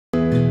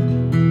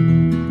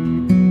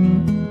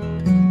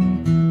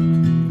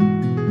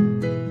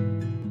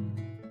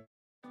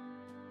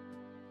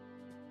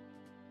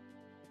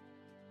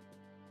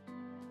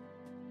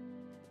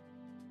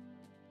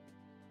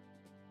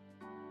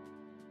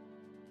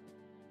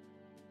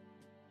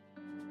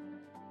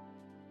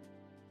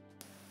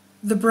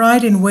the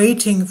bride in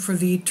waiting for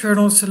the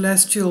eternal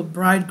celestial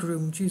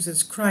bridegroom,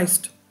 Jesus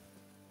Christ.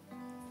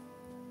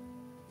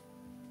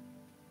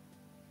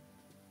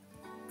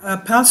 A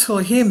paschal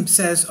hymn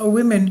says, O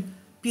women,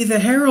 be the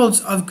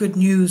heralds of good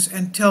news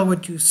and tell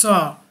what you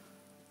saw.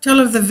 Tell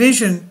of the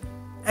vision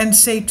and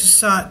say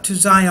to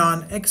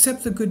Zion,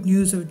 accept the good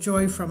news of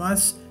joy from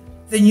us,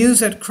 the news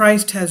that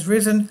Christ has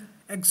risen,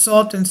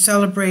 exalt and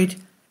celebrate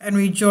and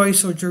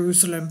rejoice, O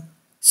Jerusalem,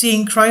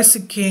 seeing Christ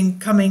the King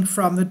coming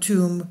from the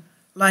tomb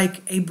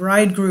like a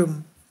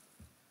bridegroom.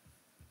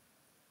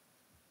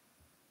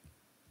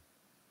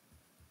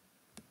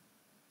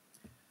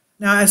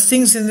 Now, as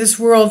things in this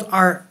world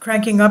are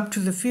cranking up to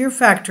the fear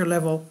factor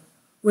level,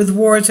 with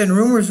wars and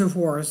rumors of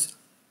wars,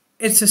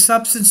 it's a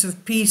substance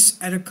of peace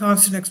and a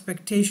constant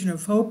expectation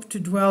of hope to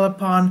dwell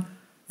upon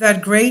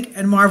that great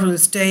and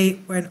marvelous day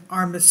when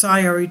our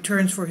Messiah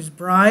returns for his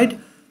bride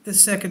the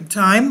second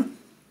time.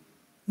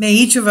 May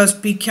each of us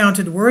be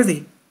counted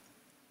worthy.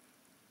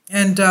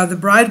 And the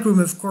bridegroom,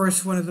 of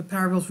course, one of the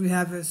parables we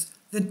have is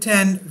the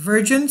 10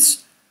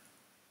 virgins,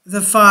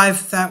 the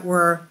 5 that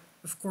were,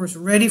 of course,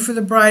 ready for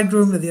the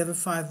bridegroom, and the other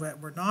 5 that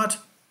were not.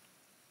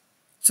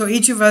 So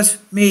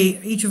may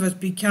each of us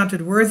be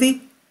counted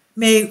worthy.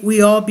 May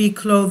we all be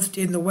clothed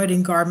in the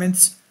wedding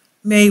garments.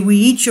 May we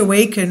each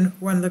awaken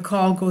when the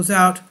call goes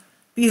out,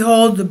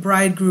 behold, the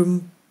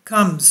bridegroom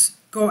comes,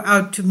 go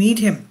out to meet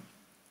him.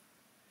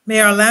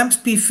 May our lamps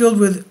be filled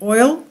with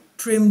oil,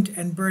 trimmed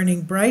and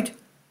burning bright.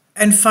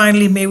 And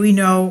finally, may we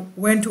know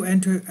when to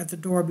enter at the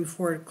door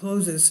before it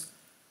closes.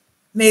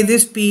 May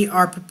this be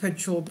our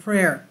perpetual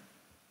prayer.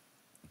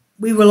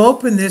 We will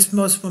open this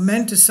most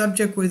momentous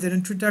subject with an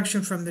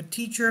introduction from the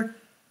teacher,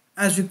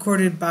 as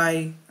recorded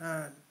by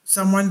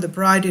someone, the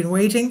bride in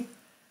waiting.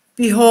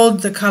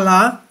 Behold the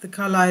Kala. The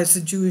Kala is the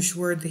Jewish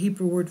word, the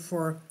Hebrew word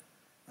for,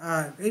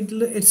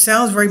 it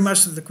sounds very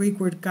much like the Greek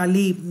word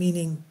Kali,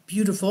 meaning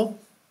beautiful.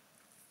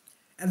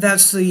 And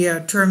that's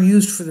the term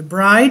used for the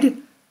bride.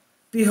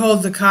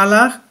 Behold the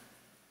Kala,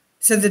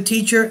 said the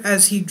teacher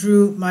as he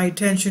drew my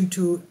attention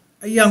to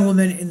a young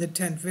woman in the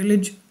tent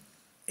village.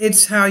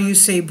 It's how you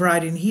say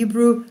bride in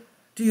Hebrew.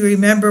 Do you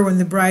remember when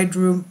the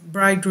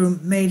bridegroom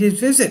made his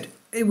visit?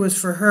 It was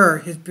for her,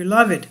 his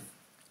beloved.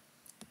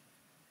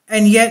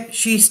 And yet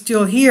she's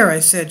still here,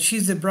 I said.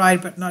 She's the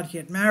bride but not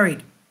yet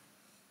married.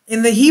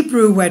 In the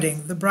Hebrew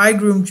wedding, the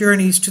bridegroom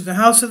journeys to the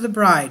house of the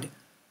bride.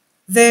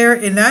 There,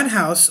 in that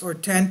house or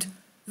tent,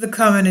 the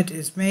covenant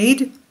is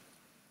made.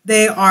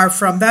 They are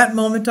from that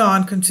moment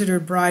on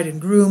considered bride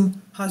and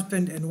groom,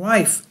 husband and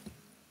wife.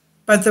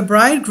 But the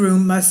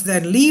bridegroom must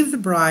then leave the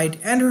bride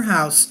and her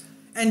house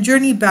and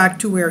journey back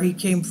to where he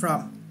came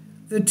from.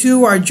 The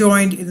two are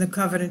joined in the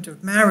covenant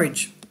of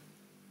marriage.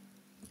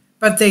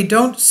 But they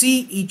don't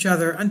see each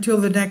other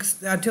until the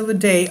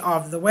day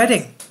of the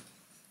wedding.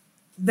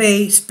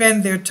 They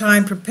spend their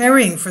time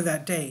preparing for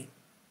that day.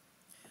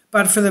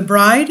 But for the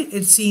bride,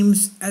 it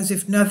seems as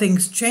if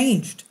nothing's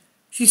changed.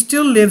 She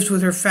still lives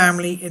with her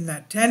family in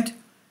that tent.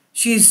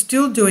 She is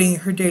still doing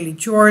her daily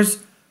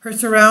chores. Her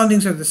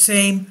surroundings are the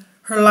same.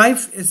 Her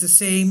life is the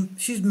same.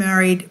 She's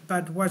married,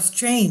 but what's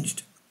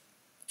changed?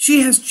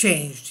 She has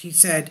changed, he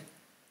said.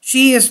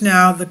 She is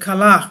now the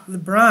Kala, the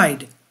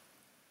bride.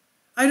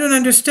 I don't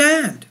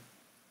understand.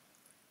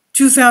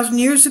 2,000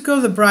 years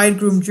ago, the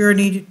bridegroom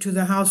journeyed to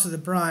the house of the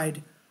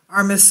bride.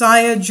 Our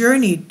Messiah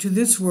journeyed to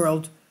this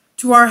world,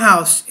 to our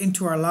house,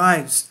 into our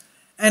lives.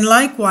 And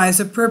likewise,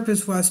 the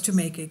purpose was to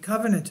make a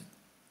covenant.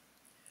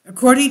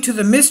 According to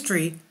the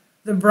mystery,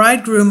 the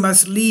bridegroom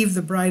must leave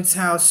the bride's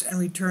house and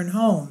return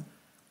home.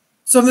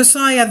 So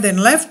Messiah then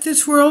left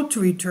this world to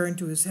return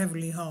to his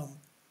heavenly home.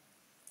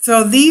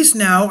 So these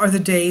now are the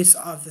days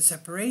of the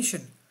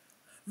separation.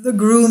 The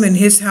groom in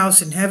his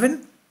house in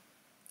heaven,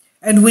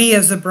 and we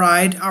as the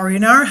bride are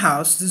in our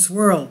house, this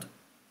world.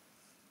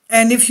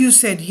 And if you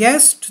said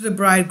yes to the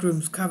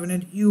bridegroom's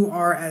covenant, you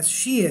are as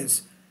she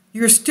is.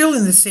 You're still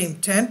in the same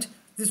tent,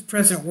 this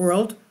present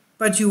world,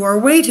 but you are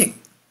waiting.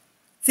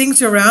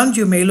 Things around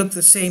you may look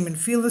the same and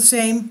feel the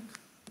same.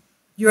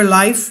 Your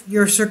life,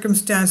 your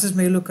circumstances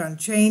may look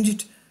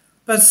unchanged,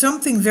 but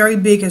something very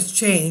big has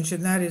changed,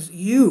 and that is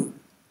you.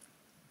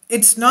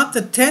 It's not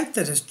the tent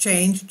that has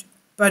changed,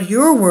 but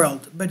your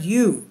world, but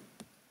you.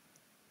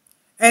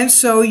 And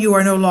so you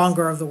are no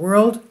longer of the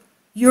world.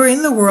 You're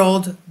in the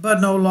world,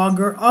 but no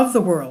longer of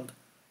the world.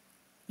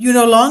 You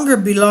no longer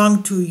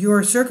belong to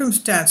your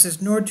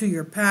circumstances, nor to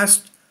your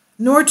past,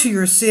 nor to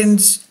your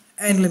sins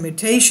and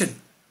limitation.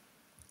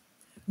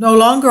 No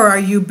longer are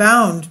you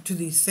bound to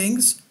these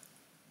things.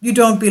 You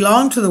don't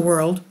belong to the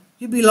world.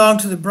 You belong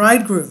to the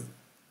bridegroom.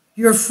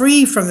 You're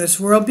free from this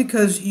world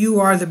because you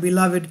are the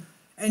beloved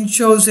and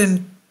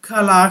chosen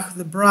Kalach,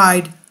 the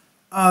bride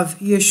of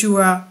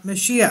Yeshua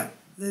Mashiach,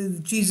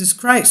 Jesus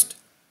Christ.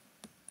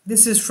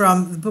 This is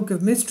from the Book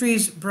of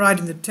Mysteries, Bride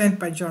in the Tent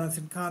by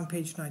Jonathan Cahn,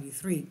 page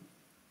 93.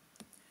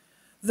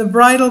 The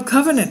bridal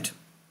covenant.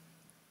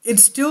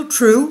 It's still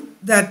true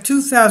that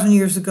 2,000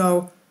 years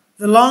ago,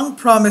 the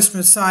long-promised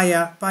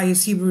Messiah, by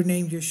his Hebrew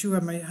name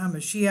Yeshua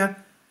HaMashiach,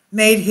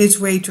 made his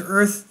way to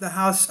earth, the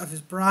house of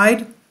his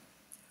bride.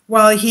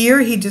 while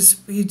here he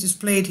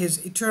displayed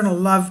his eternal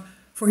love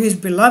for his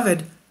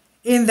beloved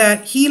in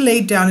that he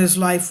laid down his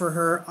life for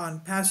her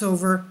on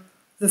Passover,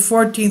 the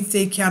 14th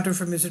day counted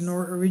from his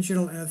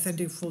original and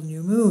authentic full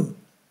new moon.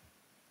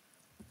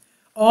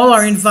 All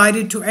are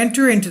invited to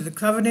enter into the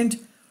covenant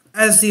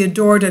as the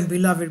adored and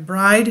beloved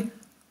bride,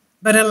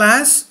 but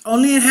alas,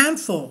 only a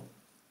handful,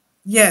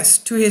 yes,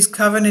 to his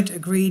covenant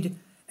agreed,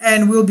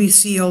 and will be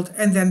sealed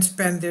and then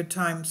spend their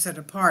time set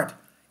apart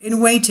in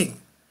waiting,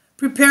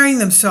 preparing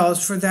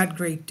themselves for that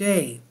great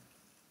day.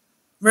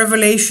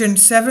 Revelation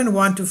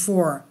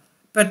 7:1-4,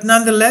 but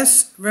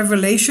nonetheless,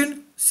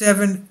 Revelation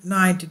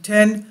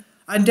 7:9-10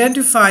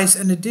 identifies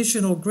an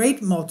additional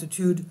great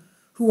multitude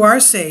who are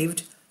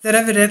saved that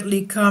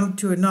evidently come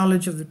to a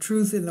knowledge of the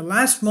truth in the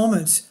last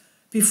moments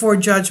before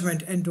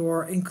judgment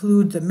and/or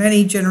include the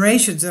many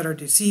generations that are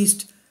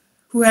deceased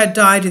who had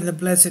died in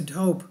the blessed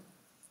hope.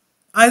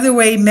 Either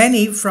way,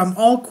 many from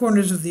all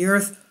corners of the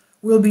earth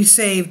will be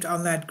saved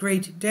on that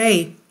great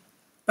day,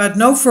 but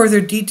no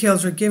further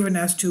details are given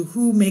as to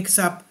who makes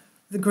up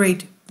the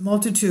great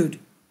multitude.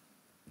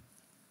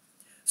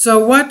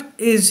 So what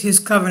is his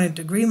covenant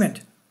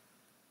agreement?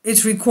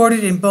 It's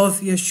recorded in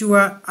both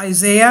Yeshua,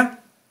 Isaiah,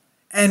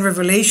 and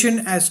Revelation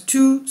as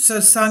two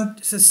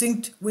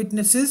succinct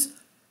witnesses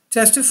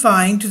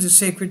testifying to the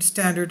sacred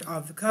standard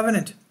of the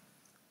covenant.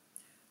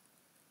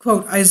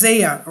 Quote,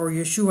 Isaiah or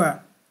Yeshua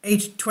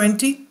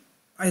 8:20,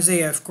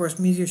 Isaiah of course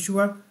means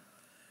Yeshua,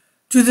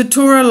 to the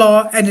Torah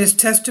law and his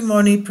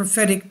testimony,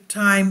 prophetic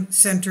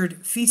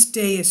time-centered feast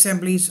day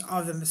assemblies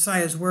of the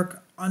Messiah's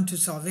work unto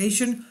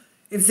salvation.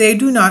 If they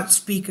do not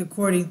speak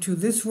according to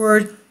this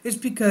word, it's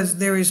because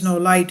there is no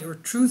light or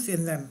truth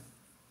in them.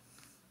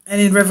 And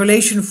in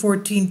Revelation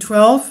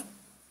 14:12,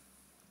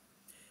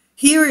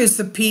 here is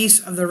the peace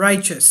of the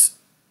righteous,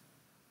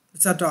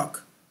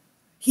 Zadok.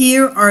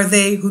 Here are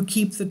they who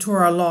keep the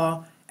Torah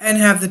law and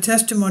have the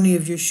testimony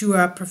of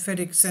Yeshua,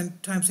 prophetic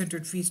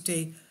time-centered feast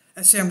day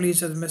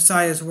assemblies of the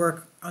Messiah's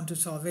work unto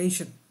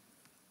salvation.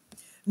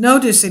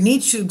 Notice in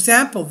each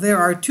example there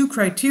are two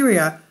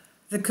criteria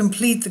that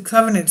complete the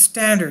covenant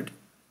standard.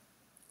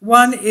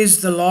 One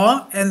is the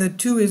law, and the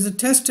two is the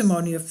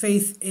testimony of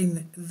faith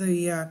in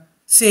the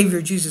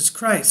Savior Jesus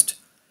Christ.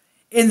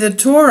 In the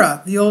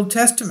Torah, the Old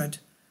Testament,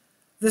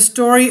 the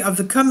story of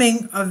the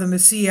coming of the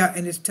Messiah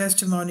and his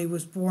testimony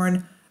was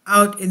borne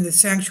out in the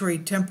sanctuary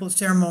temple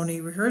ceremony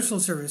rehearsal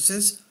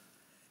services.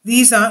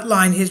 These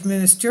outline his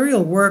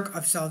ministerial work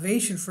of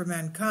salvation for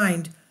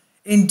mankind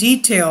in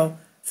detail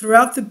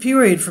throughout the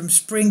period from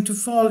spring to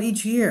fall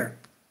each year.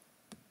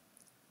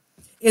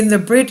 In the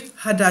Brit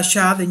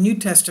Hadashah, the New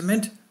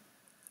Testament,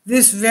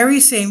 this very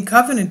same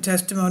covenant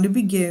testimony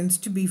begins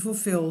to be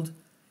fulfilled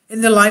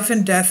in the life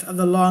and death of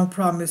the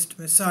long-promised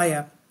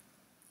Messiah.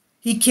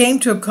 He came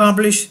to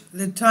accomplish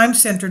the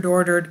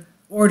time-centered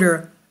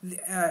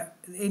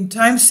in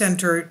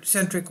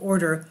time-centric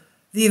order,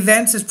 the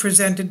events as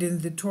presented in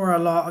the Torah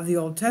law of the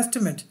Old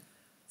Testament,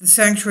 the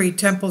sanctuary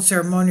temple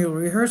ceremonial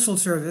rehearsal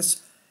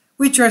service,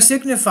 which are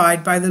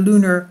signified by the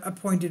lunar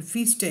appointed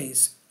feast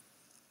days.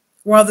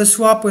 While the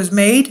swap was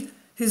made,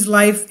 his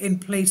life in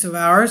place of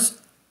ours,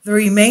 the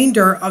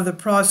remainder of the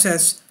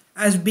process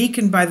as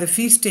beaconed by the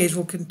feast days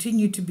will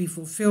continue to be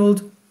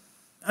fulfilled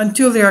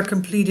until they are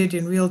completed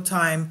in real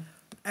time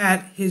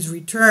at his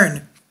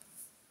return.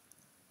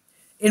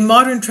 In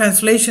modern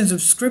translations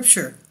of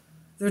Scripture,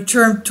 the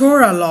term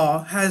Torah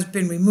law has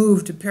been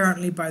removed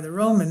apparently by the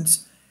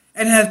Romans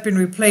and has been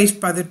replaced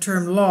by the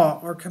term law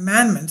or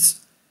commandments.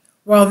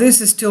 While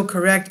this is still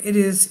correct, it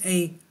is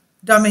a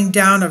dumbing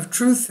down of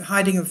truth,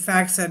 hiding of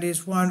facts that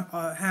is one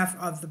half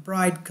of the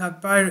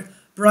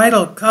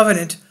bridal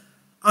covenant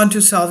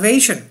unto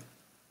salvation.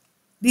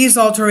 These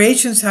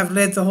alterations have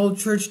led the whole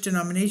church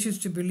denominations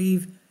to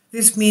believe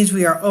this means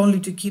we are only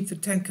to keep the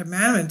Ten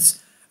Commandments,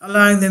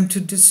 allowing them to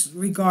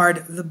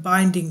disregard the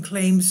binding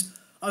claims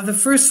of the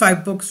first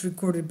 5 books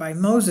recorded by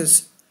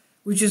Moses,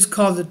 which is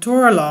called the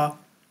Torah law,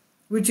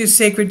 which is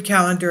sacred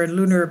calendar and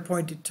lunar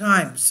appointed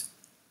times.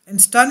 And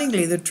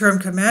stunningly, the term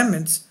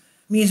commandments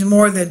means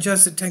more than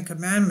just the 10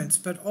 Commandments,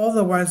 but all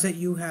the ones that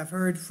you have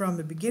heard from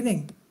the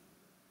beginning.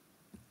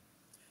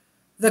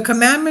 The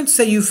commandments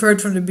that you've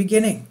heard from the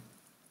beginning.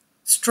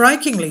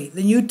 Strikingly,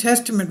 the New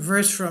Testament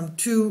verse from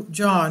 2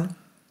 John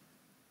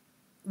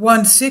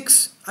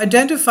 1:6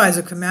 identifies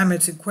the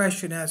commandments in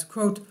question as,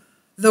 quote,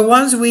 the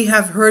ones we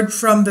have heard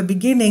from the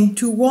beginning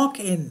to walk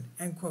in,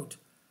 end quote.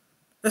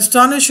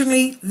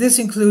 Astonishingly, this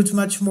includes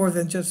much more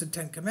than just the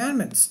 10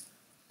 Commandments.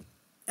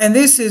 And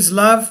this is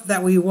love,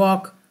 that we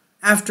walk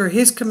after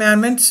his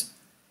commandments,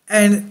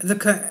 and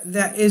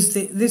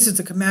this is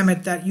the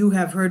commandment that you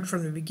have heard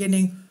from the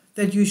beginning,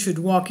 that you should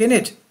walk in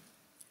it.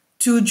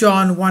 2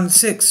 John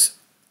 1:6.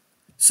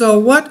 So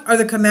what are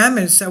the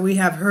commandments that we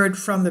have heard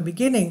from the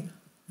beginning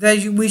that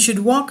we should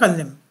walk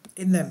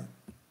in them?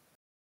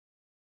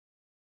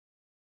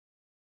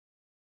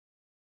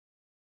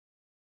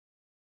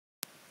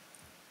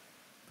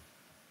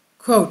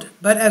 Quote,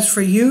 but as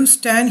for you,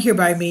 stand here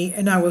by me,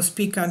 and I will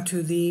speak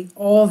unto thee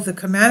all the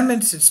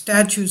commandments and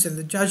statutes and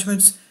the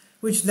judgments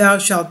which thou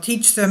shalt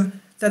teach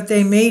them, that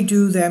they may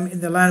do them in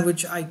the land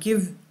which I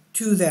give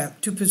to them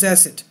to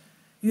possess it.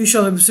 You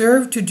shall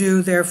observe to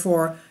do,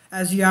 therefore,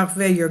 as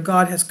Yahweh your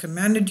God has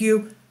commanded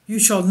you. You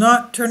shall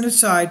not turn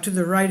aside to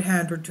the right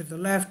hand or to the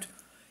left.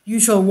 You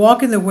shall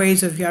walk in the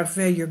ways of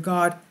Yahweh your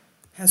God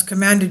has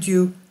commanded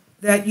you,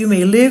 that you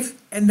may live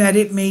and that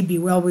it may be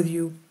well with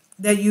you,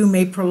 that you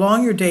may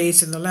prolong your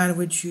days in the land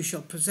which you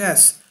shall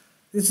possess.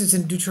 This is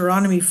in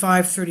Deuteronomy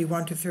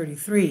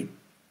 5:31-33.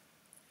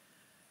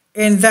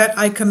 In that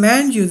I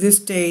command you this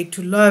day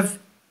to love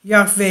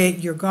Yahweh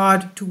your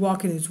God, to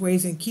walk in his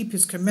ways and keep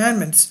his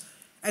commandments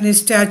and his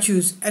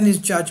statutes and his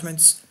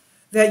judgments,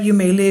 that you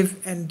may live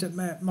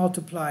and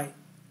multiply.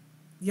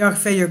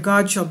 Yahweh your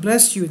God shall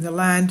bless you in the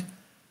land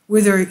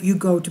whither you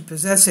go to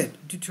possess it.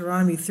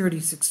 Deuteronomy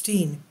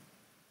 30:16.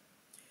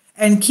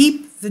 And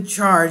keep the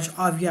charge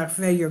of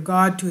Yahweh your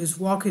God to his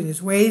walk in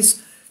his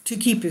ways, to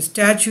keep his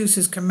statutes,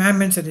 his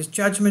commandments, and his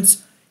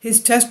judgments,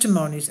 his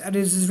testimonies, as it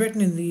is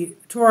written in the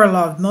Torah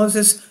law of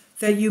Moses,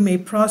 that you may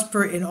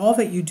prosper in all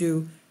that you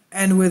do,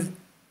 and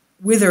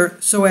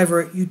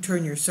whithersoever you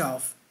turn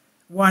yourself.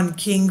 1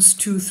 Kings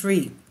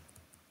 2:3.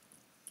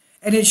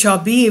 And it shall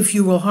be, if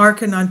you will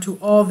hearken unto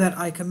all that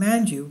I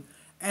command you,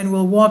 and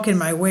will walk in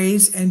my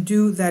ways, and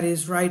do that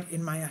is right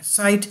in my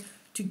sight,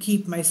 to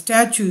keep my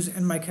statutes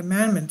and my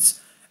commandments,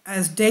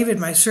 as David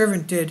my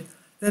servant did,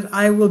 that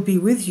I will be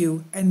with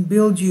you, and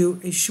build you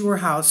a sure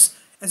house,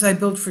 as I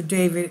built for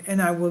David,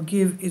 and I will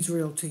give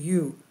Israel to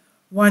you.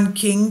 1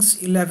 Kings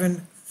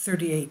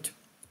 11:38.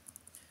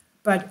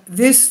 But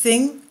this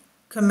thing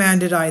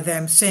commanded I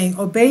them, saying,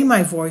 Obey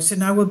my voice,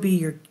 and I will be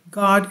your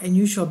God, and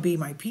you shall be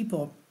my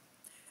people,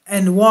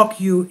 and walk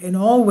you in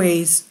all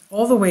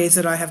the ways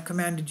that I have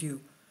commanded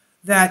you,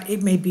 that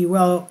it may be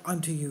well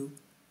unto you.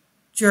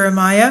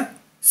 Jeremiah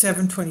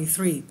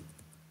 7:23.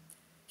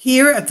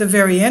 Here, at the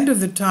very end of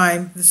the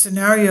time, the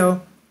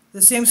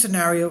same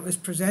scenario is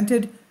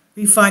presented.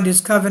 We find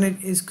his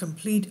covenant is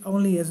complete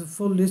only as a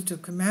full list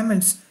of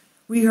commandments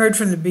we heard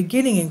from the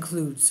beginning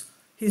includes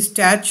his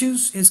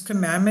statutes, his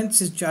commandments,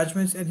 his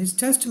judgments, and his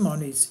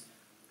testimonies.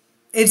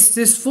 It's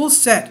this full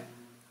set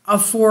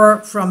of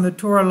 4 from the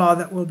Torah law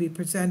that will be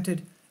present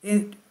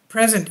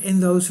in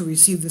those who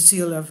receive the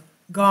seal of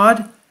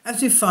God,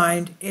 as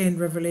defined in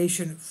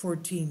Revelation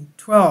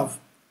 14:12.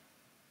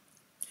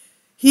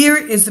 Here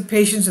is the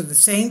patience of the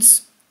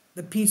saints,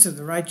 the peace of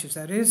the righteous,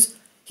 that is.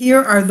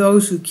 Here are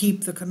those who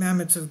keep the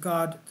commandments of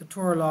God, the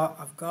Torah law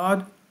of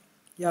God,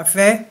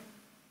 Yahweh,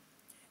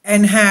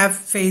 and have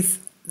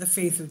faith, the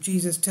faith of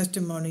Jesus,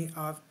 testimony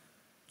of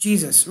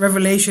Jesus.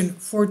 Revelation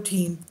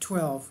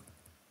 14:12.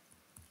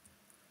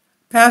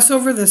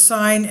 Passover, the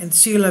sign and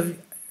seal of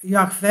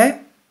Yahweh.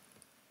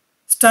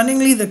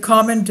 Stunningly, the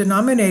common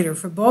denominator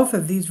for both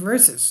of these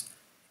verses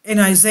in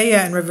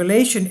Isaiah and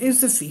Revelation is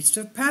the feast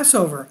of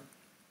Passover.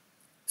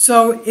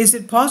 So is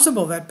it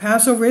possible that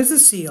Passover is a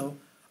seal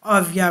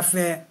of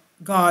Yahweh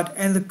God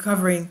and the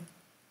covering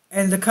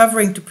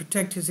to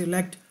protect his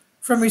elect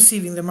from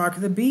receiving the mark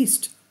of the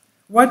beast?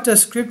 What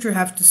does Scripture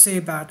have to say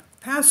about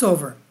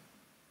Passover?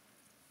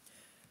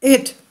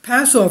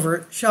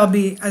 Passover, shall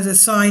be as a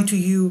sign to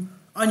you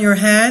on your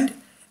hand,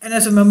 and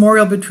as a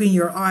memorial between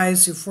your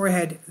eyes, your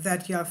forehead,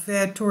 that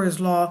Yahweh, Torah's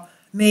law,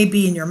 may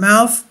be in your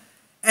mouth.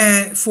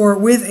 And for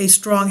with a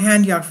strong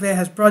hand Yahweh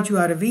has brought you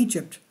out of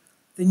Egypt,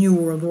 the new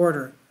world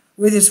order,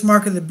 with its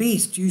mark of the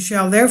beast. You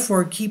shall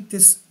therefore keep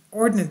this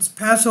ordinance,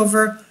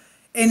 Passover,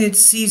 in its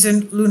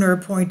season, lunar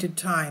appointed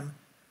time.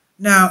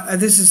 Now,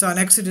 this is on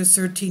Exodus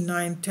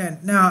 13:9-10.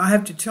 Now, I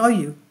have to tell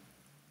you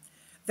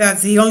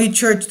that the only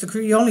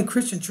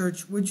Christian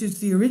church, which is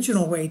the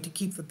original way to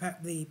keep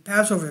the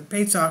Passover,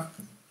 Pesach,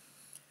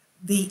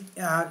 the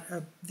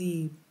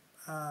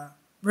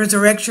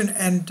resurrection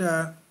and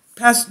the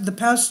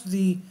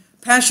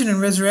passion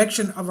and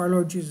resurrection of our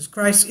Lord Jesus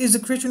Christ, is the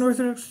Christian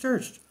Orthodox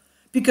Church,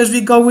 because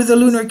we go with the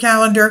lunar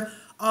calendar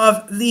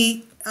of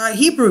the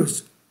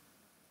Hebrews.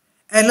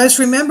 And let's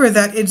remember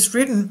that it's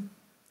written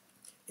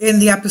in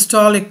the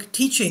apostolic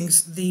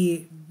teachings,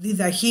 the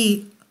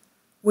Didache,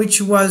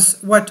 which was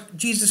what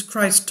Jesus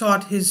Christ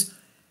taught his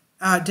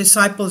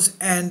disciples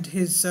and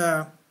his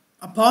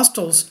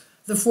apostles,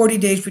 the 40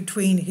 days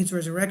between his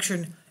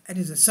resurrection and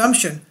his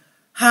assumption,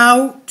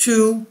 how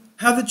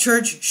the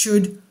church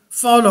should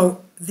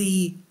follow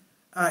the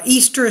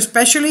Easter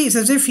especially. It's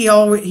as if he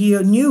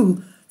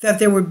knew that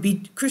there would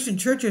be Christian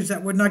churches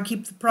that would not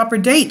keep the proper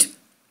date.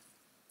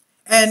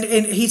 And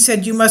he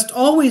said, you must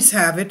always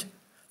have it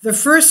the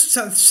first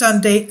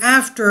Sunday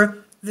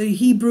after the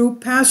Hebrew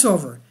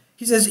Passover.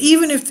 He says,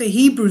 even if the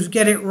Hebrews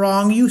get it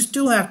wrong, you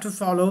still have to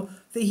follow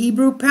the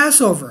Hebrew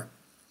Passover.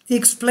 He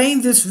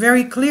explained this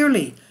very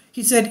clearly.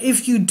 He said,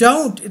 if you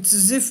don't, it's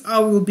as if I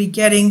will be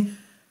getting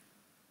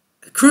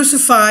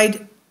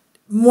crucified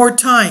more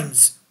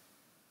times.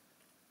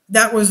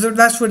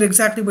 That's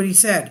exactly what he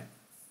said.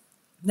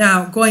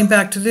 Now, going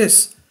back to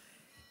this,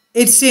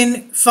 it's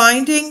in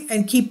finding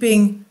and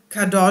keeping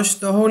Kadosh,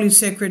 the holy,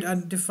 sacred,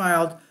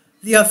 undefiled,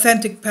 the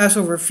authentic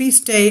Passover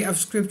feast day of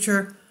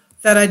Scripture,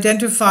 that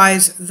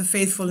identifies the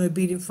faithful and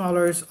obedient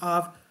followers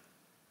of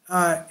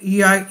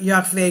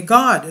Yahweh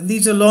God. And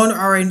these alone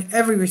are in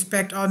every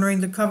respect honoring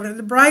the covenant of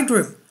the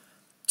bridegroom.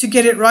 To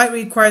get it right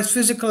requires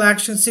physical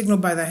action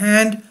signaled by the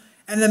hand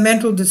and the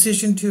mental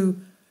decision to,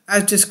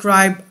 as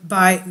described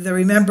by the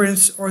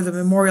remembrance or the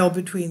memorial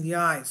between the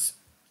eyes.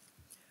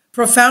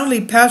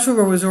 Profoundly,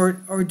 Passover was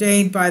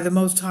ordained by the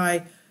Most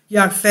High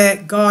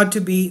Yahweh God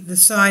to be the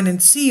sign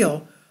and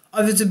seal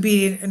of his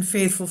obedient and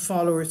faithful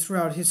followers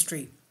throughout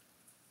history.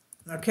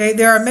 Okay,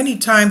 there are many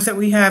times that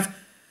we have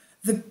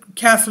the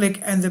Catholic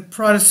and the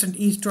Protestant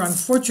Easter,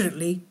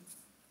 unfortunately,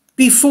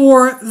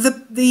 before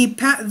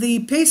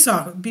the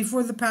Pesach,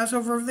 before the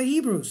Passover of the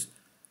Hebrews.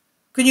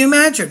 Can you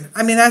imagine?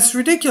 I mean, that's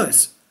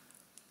ridiculous.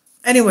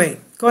 Anyway,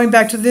 going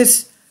back to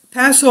this,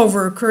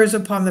 Passover occurs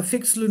upon the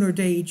fixed lunar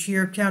day each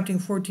year, counting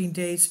 14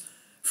 days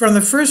from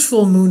the first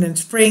full moon in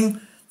spring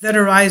that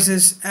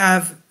arises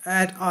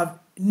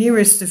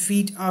nearest the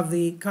feet of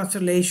the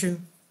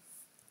constellation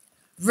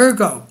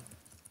Virgo.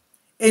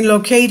 In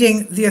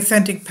locating the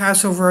authentic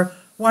Passover,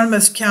 one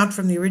must count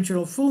from the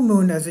original full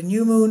moon as a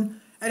new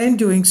moon, and in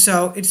doing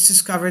so, it's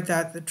discovered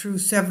that the true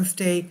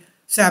seventh-day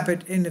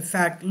Sabbath, in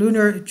fact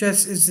lunar,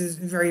 just is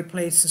the very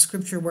place in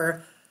Scripture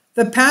where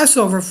the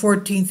Passover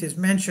 14th is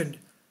mentioned.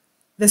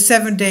 The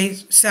 7-day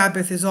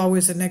Sabbath is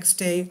always the next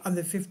day on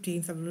the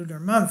 15th of the lunar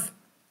month.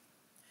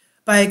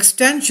 By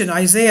extension,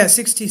 Isaiah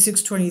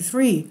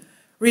 66:23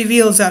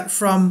 reveals that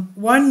from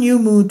one new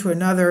moon to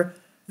another,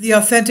 the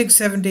authentic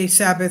 7-day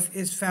Sabbath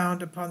is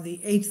found upon the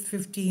 8th,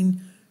 15th,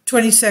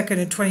 22nd,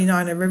 and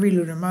 29th of every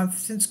lunar month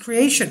since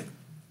creation.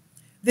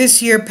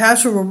 This year,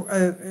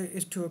 Passover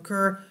is to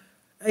occur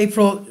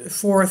April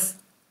 30th,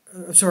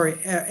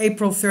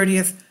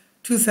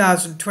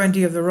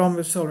 2020 of the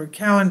Roman solar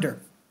calendar.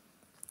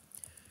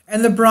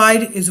 And the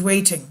bride is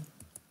waiting.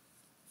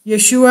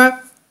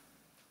 Yeshua,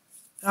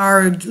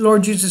 our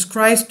Lord Jesus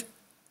Christ,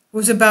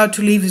 was about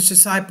to leave his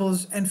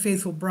disciples and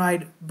faithful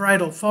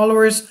bridal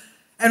followers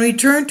and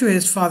return to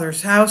his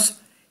Father's house.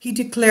 He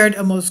declared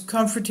a most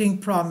comforting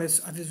promise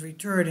of his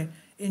return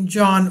in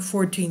John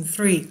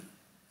 14:3.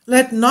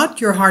 Let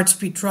not your hearts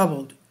be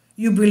troubled.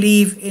 You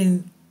believe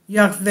in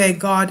Yahweh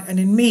God and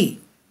in me.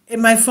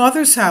 In my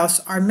Father's house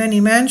are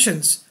many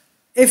mansions.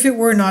 If it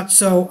were not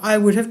so, I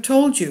would have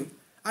told you.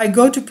 I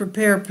go to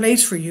prepare a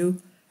place for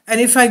you,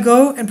 and if I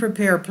go and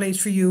prepare a place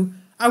for you,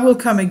 I will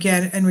come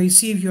again and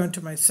receive you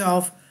unto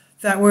myself,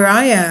 that where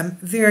I am,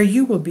 there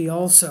you will be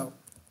also.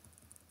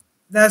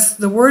 That's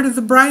the word of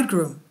the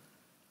bridegroom.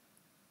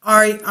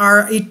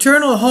 Our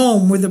eternal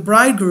home with the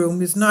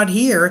bridegroom is not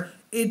here,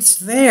 it's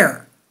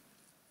there.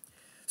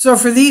 So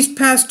for these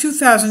past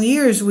 2,000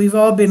 years, we've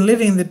all been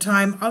living the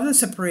time of the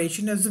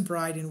separation as the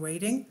bride in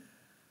waiting,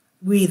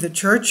 we, the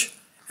church,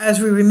 as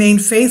we remain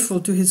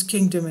faithful to his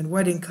kingdom and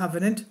wedding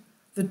covenant,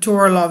 the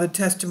Torah law, the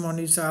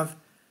testimonies of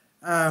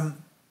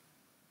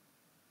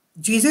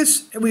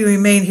Jesus. We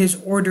remain his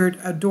ordered,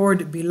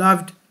 adored,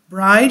 beloved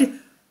bride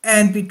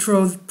and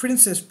betrothed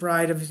princess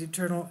bride of his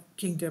eternal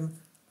kingdom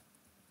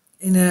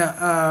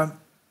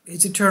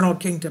his eternal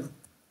kingdom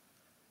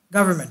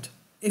government.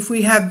 If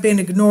we have been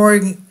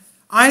ignoring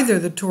either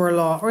the Torah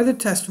law or the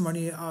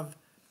testimony of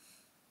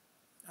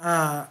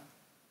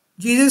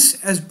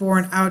Jesus as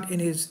borne out in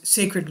his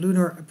sacred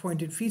lunar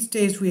appointed feast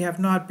days, we have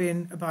not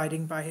been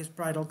abiding by his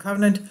bridal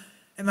covenant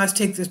and must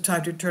take this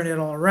time to turn it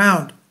all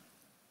around.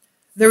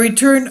 The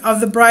return of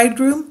the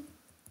bridegroom.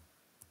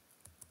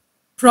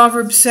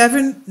 Proverbs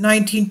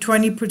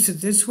 7:19-20 puts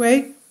it this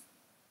way.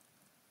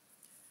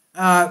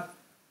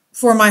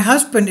 For my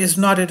husband is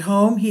not at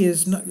home.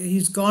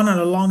 He's gone on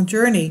a long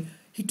journey.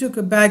 He took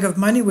a bag of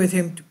money with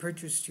him to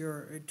purchase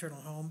your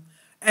eternal home,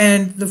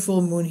 and the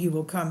full moon he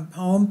will come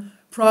home.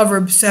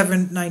 Proverbs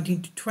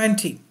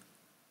 7:19-20.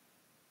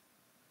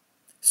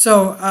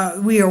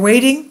 So we are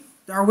waiting.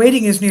 Our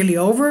waiting is nearly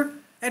over,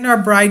 and our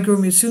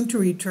bridegroom is soon to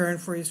return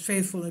for his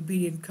faithful and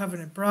obedient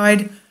covenant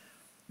bride.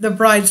 The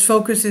bride's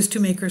focus is to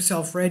make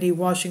herself ready,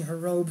 washing her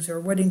robes, her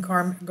wedding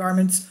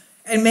garments,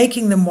 and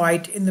making them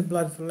white in the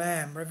blood of the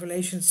Lamb.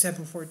 Revelation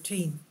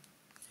 7:14.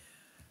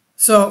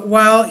 So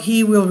while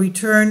he will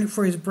return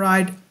for his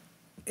bride,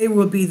 it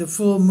will be the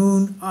full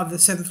moon of the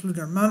 7th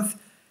lunar month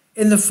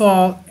in the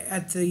fall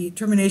at the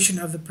termination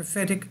of the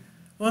prophetic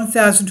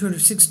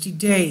 1,260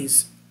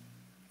 days.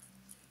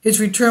 His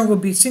return will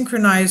be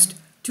synchronized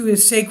to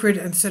his sacred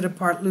and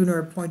set-apart lunar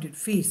appointed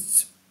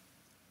feasts.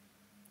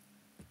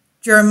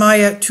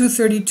 Jeremiah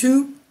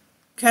 2:32,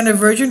 can a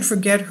virgin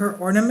forget her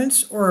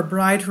ornaments or a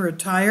bride her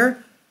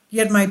attire?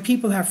 Yet my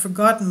people have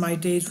forgotten my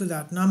days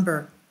without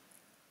number.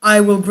 I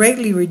will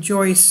greatly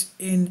rejoice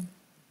in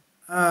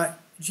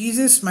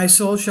Jesus. My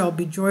soul shall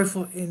be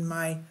joyful in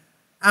my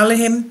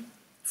Elohim,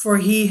 for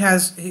he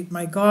has,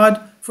 my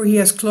God, for he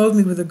has clothed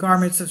me with the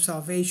garments of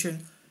salvation.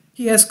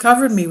 He has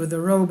covered me with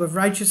the robe of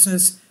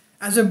righteousness,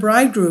 as a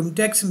bridegroom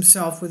decks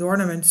himself with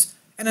ornaments,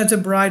 and as a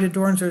bride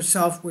adorns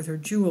herself with her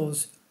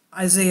jewels.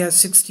 Isaiah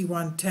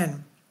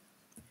 61:10.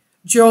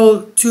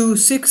 Joel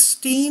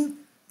 2:16,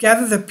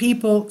 gather the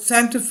people,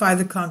 sanctify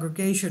the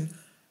congregation,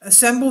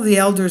 assemble the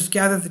elders,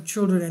 gather the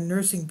children and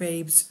nursing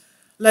babes.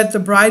 Let the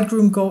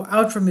bridegroom go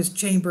out from his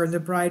chamber and the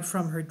bride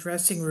from her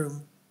dressing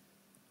room.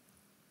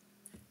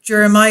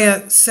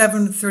 Jeremiah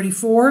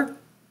 7:34.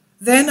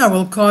 Then I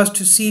will cause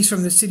to cease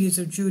from the cities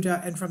of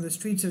Judah and from the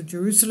streets of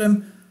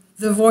Jerusalem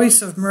the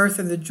voice of mirth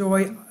and the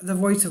joy, the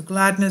voice of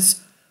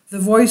gladness, the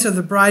voice of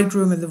the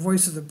bridegroom and the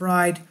voice of the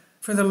bride,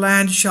 for the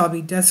land shall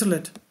be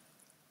desolate.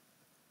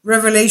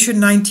 Revelation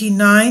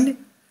 19:9.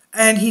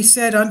 And he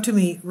said unto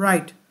me,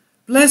 Write,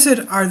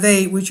 Blessed are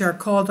they which are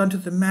called unto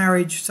the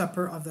marriage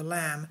supper of the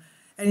Lamb.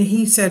 And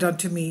he said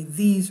unto me,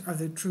 These are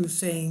the true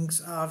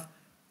sayings of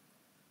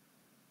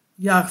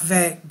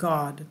Yahweh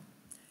God.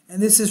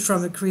 And this is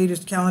from the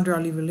Creator's Calendar.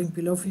 I'll leave a link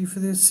below for you for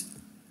this.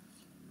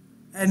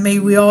 And may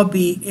we all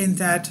be in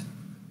that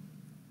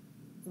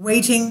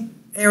waiting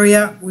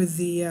area with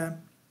the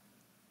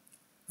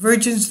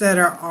virgins that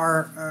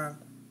are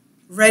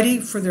ready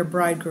for their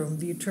bridegroom,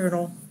 the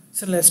eternal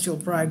celestial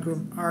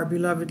bridegroom, our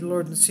beloved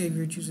Lord and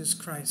Savior Jesus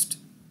Christ.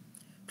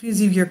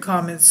 Please leave your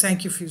comments.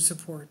 Thank you for your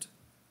support.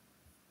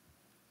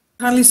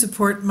 Kindly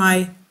support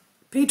my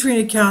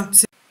Patreon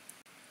account.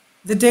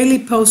 The daily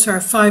posts are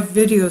 5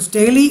 videos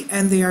daily,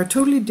 and they are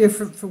totally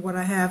different from what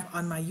I have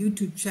on my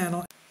YouTube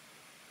channel.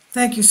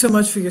 Thank you so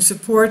much for your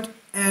support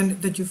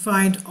and that you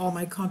find all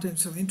my content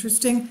so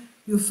interesting.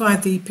 You'll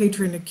find the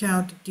Patreon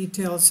account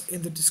details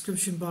in the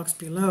description box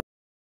below.